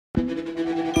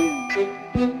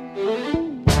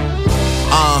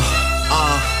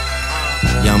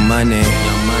Money.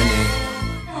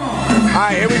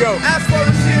 Alright, here we go. ASPHALT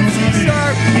Regime,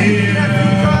 C-Sharp, Dave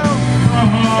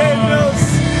Mills.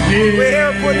 We're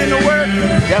here putting in the work.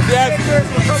 Yes. Stickers,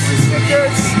 we're covering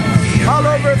stickers. All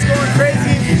over, it's going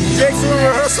crazy. Jake's doing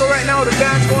rehearsal right now, the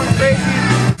band's going crazy.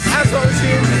 ASPHALT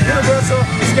Regime, Universal,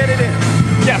 let's get it in.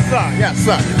 Yes, sir. Yes,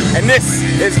 sir. And this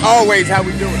is always how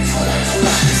we do it.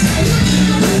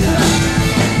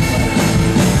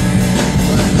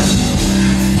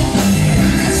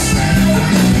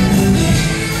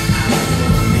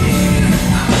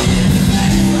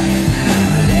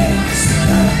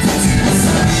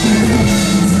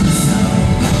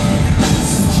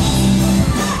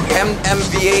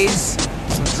 MMVAs,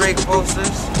 some Drake posters.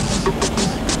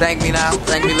 Thank me now,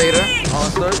 thank me later.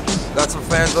 Also, got some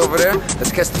fans over there.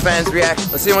 Let's catch the fans' reaction.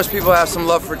 Let's see how much people have some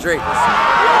love for Drake.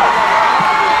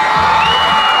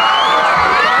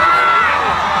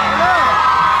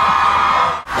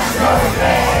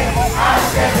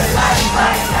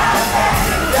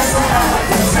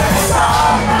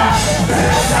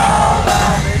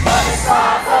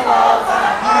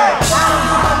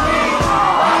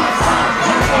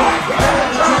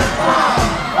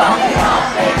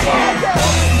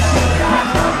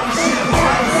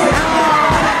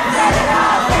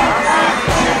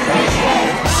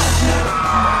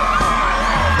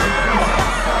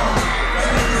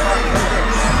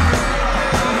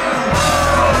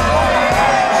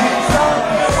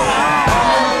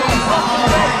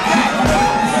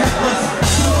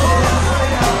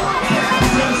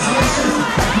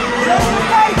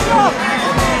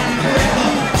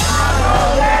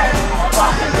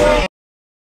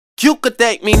 You could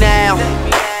thank me now,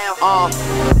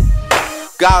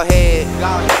 go ahead.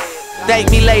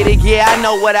 Thank me later, yeah, I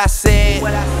know what I said,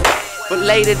 but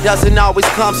later doesn't always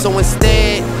come, so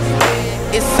instead,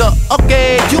 it's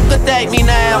okay, you could thank me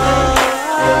now.